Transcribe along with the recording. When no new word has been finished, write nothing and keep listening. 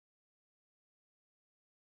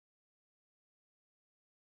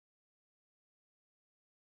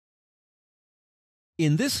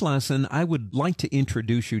In this lesson, I would like to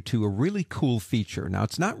introduce you to a really cool feature. Now,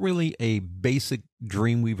 it's not really a basic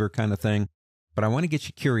Dreamweaver kind of thing, but I want to get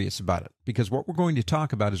you curious about it because what we're going to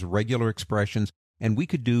talk about is regular expressions, and we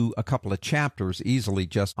could do a couple of chapters easily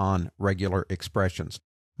just on regular expressions.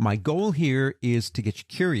 My goal here is to get you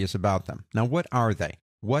curious about them. Now, what are they?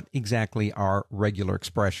 What exactly are regular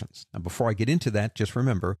expressions? Now, before I get into that, just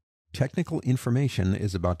remember, technical information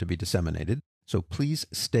is about to be disseminated, so please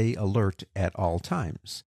stay alert at all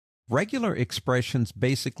times. Regular expressions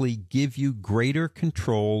basically give you greater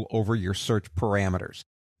control over your search parameters.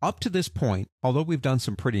 Up to this point, although we've done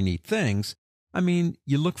some pretty neat things,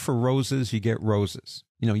 you look for roses, you get roses.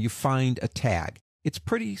 You find a tag. It's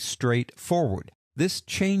pretty straightforward. This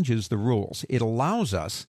changes the rules. It allows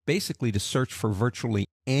us basically to search for virtually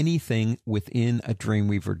anything within a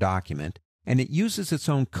Dreamweaver document, and it uses its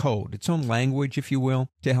own code, its own language, if you will,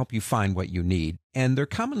 to help you find what you need. And they're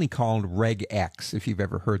commonly called regex, if you've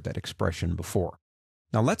ever heard that expression before.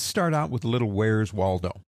 Now let's start out with a little Where's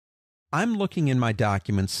Waldo. I'm looking in my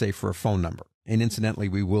documents, say, for a phone number. And incidentally,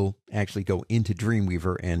 we will actually go into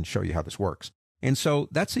Dreamweaver and show you how this works. And so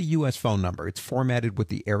that's a U.S. phone number. It's formatted with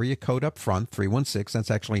the area code up front, 316. That's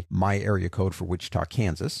actually my area code for Wichita,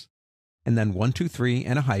 Kansas. And then 123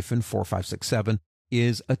 and a hyphen, 4567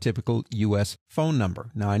 is a typical U.S. phone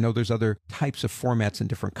number. Now, I know there's other types of formats in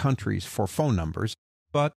different countries for phone numbers,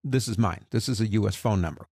 but this is mine. This is a U.S. phone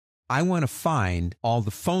number. I want to find all the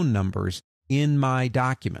phone numbers in my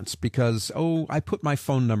documents because, I put my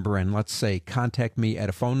phone number in, let's say, contact me at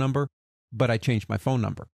a phone number, but I changed my phone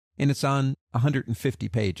number, and it's on 150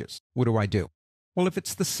 pages. What do? Well, if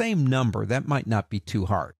it's the same number, that might not be too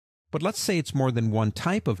hard. But let's say it's more than one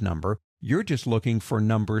type of number. You're just looking for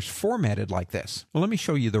numbers formatted like this. Well, let me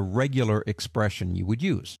show you the regular expression you would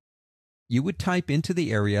use. You would type into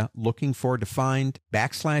the area looking for defined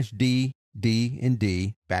 \D, D and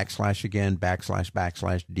D, again,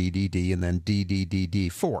 \D, and then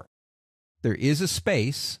DDDD4. There is a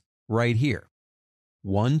space right here.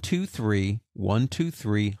 123,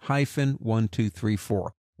 123, hyphen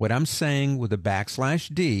 1234. What I'm saying with a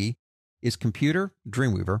 \D is computer,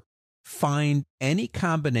 Dreamweaver, find any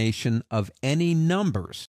combination of any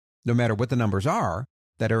numbers, no matter what the numbers are,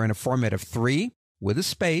 that are in a format of 3 with a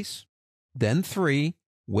space, then 3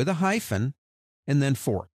 with a hyphen, and then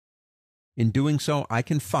 4. In doing so, I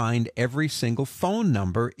can find every single phone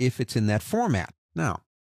number if it's in that format. Now,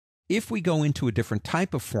 if we go into a different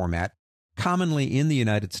type of format, commonly in the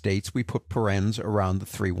United States, we put parens around the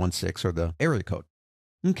 316 or the area code.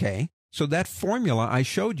 Okay, so that formula I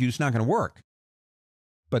showed you is not going to work.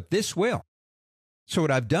 But this will. So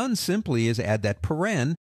what I've done simply is add that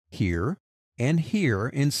paren here and here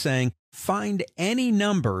in saying find any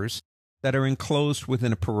numbers that are enclosed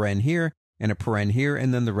within a paren here and a paren here,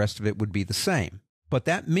 and then the rest of it would be the same. But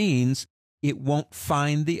that means it won't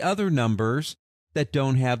find the other numbers that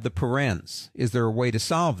don't have the parens. Is there a way to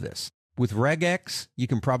solve this? With regex, you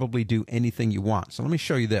can probably do anything you want. So let me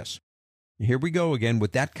show you this. Here we go again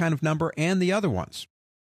with that kind of number and the other ones.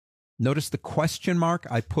 Notice the question mark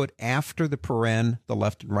I put after the paren, the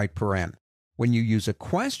left and right paren. When you use a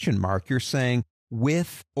question mark, you're saying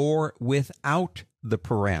with or without the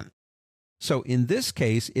paren. So in this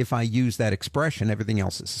case, if I use that expression, everything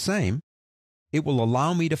else is the same, it will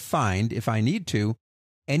allow me to find, if I need to,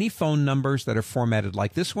 any phone numbers that are formatted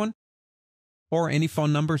like this one, or any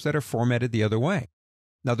phone numbers that are formatted the other way.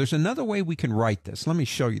 Now, there's another way we can write this. Let me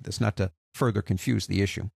show you this, not to further confuse the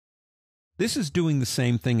issue. This is doing the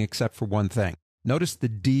same thing except for one thing. Notice the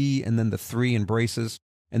D and then the 3 in braces,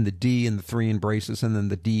 and the D and the 3 in braces, and then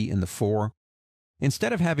the D and the 4.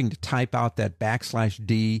 Instead of having to type out that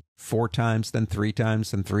 \D 4 times, then 3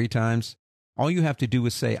 times, then 3 times, all you have to do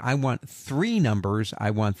is say, I want 3 numbers, I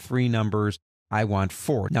want 3 numbers, I want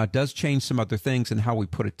 4. Now, it does change some other things in how we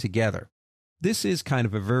put it together. This is kind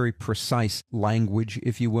of a very precise language,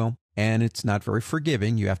 if you will, and it's not very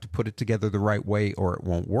forgiving. You have to put it together the right way or it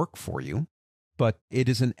won't work for you. But it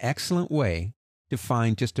is an excellent way to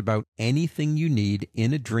find just about anything you need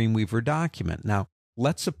in a Dreamweaver document. Now,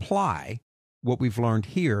 let's apply what we've learned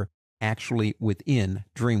here actually within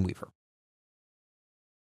Dreamweaver.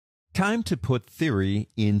 Time to put theory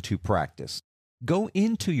into practice. Go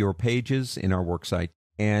into your pages in our worksite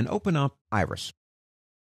and open up Iris.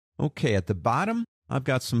 Okay, at the bottom, I've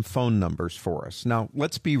got some phone numbers for us. Now,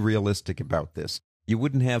 let's be realistic about this. You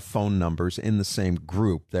wouldn't have phone numbers in the same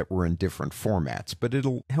group that were in different formats, but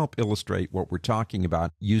it'll help illustrate what we're talking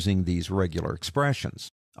about using these regular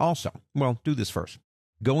expressions. Also, do this first.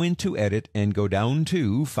 Go into Edit and go down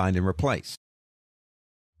to Find and Replace.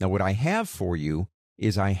 Now, what I have for you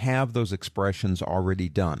is I have those expressions already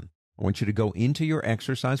done. I want you to go into your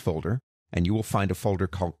exercise folder, and you will find a folder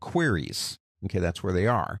called Queries. Okay, that's where they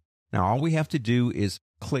are. Now, all we have to do is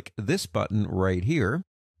click this button right here,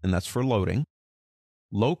 and that's for loading.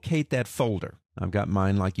 Locate that folder. I've got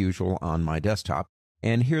mine, like usual, on my desktop,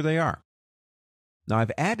 and here they are. Now,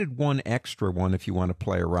 I've added one extra one if you want to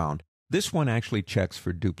play around. This one actually checks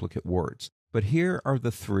for duplicate words. But here are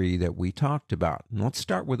the three that we talked about. And let's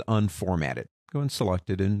start with unformatted. Go and select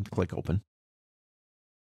it and click Open.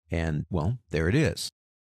 And, well, there it is.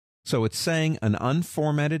 So it's saying an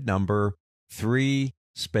unformatted number, 3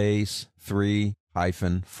 space 3-4.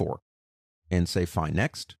 And say Find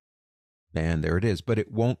Next. And there it is. But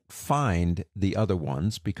it won't find the other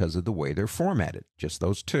ones because of the way they're formatted. Just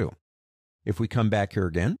those two. If we come back here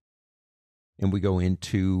again, and we go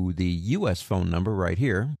into the U.S. phone number right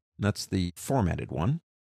here, that's the formatted one.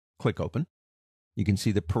 Click Open. You can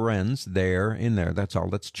see the parens there in there. That's all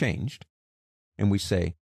that's changed. And we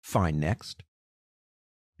say Find Next.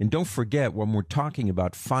 And don't forget, when we're talking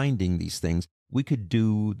about finding these things, we could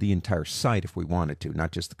do the entire site if we wanted to,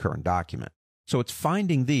 not just the current document. So it's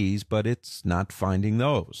finding these, but it's not finding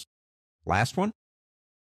those. Last one.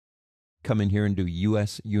 Come in here and do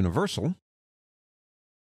U.S. Universal.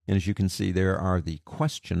 And as you can see, there are the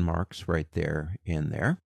question marks right there in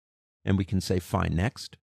there. And we can say Find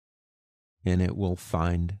Next, and it will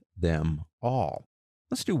find them all.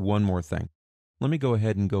 Let's do one more thing. Let me go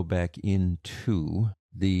ahead and go back into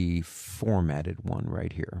the formatted one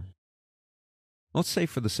right here. Let's say,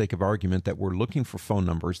 for the sake of argument, that we're looking for phone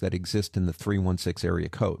numbers that exist in the 316 area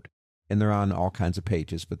code. And they're on all kinds of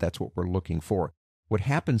pages, but that's what we're looking for. What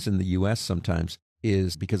happens in the U.S. sometimes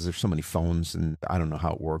is, because there's so many phones, and I don't know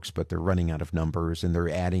how it works, but they're running out of numbers, and they're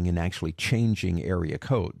adding and actually changing area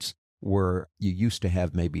codes, where you used to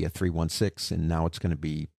have maybe a 316, and now it's going to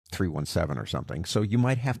be 317 or something. So you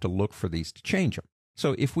might have to look for these to change them.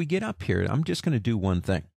 So if we get up here, I'm just going to do one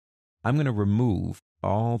thing. I'm going to remove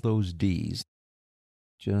all those Ds,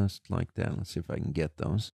 just like that. Let's see if I can get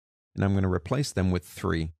those. And I'm going to replace them with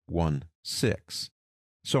 316.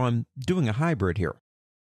 So I'm doing a hybrid here.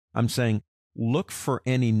 I'm saying, look for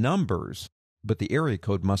any numbers, but the area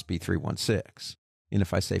code must be 316. And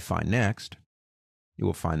if I say Find Next, it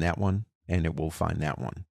will find that one, and it will find that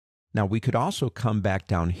one. Now, we could also come back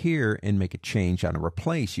down here and make a change on a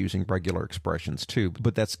replace using regular expressions too,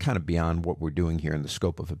 but that's kind of beyond what we're doing here in the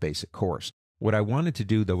scope of a basic course. What I wanted to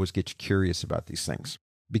do, though, was get you curious about these things,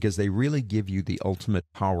 because they really give you the ultimate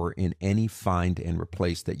power in any find and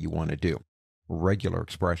replace that you want to do. Regular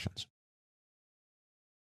expressions.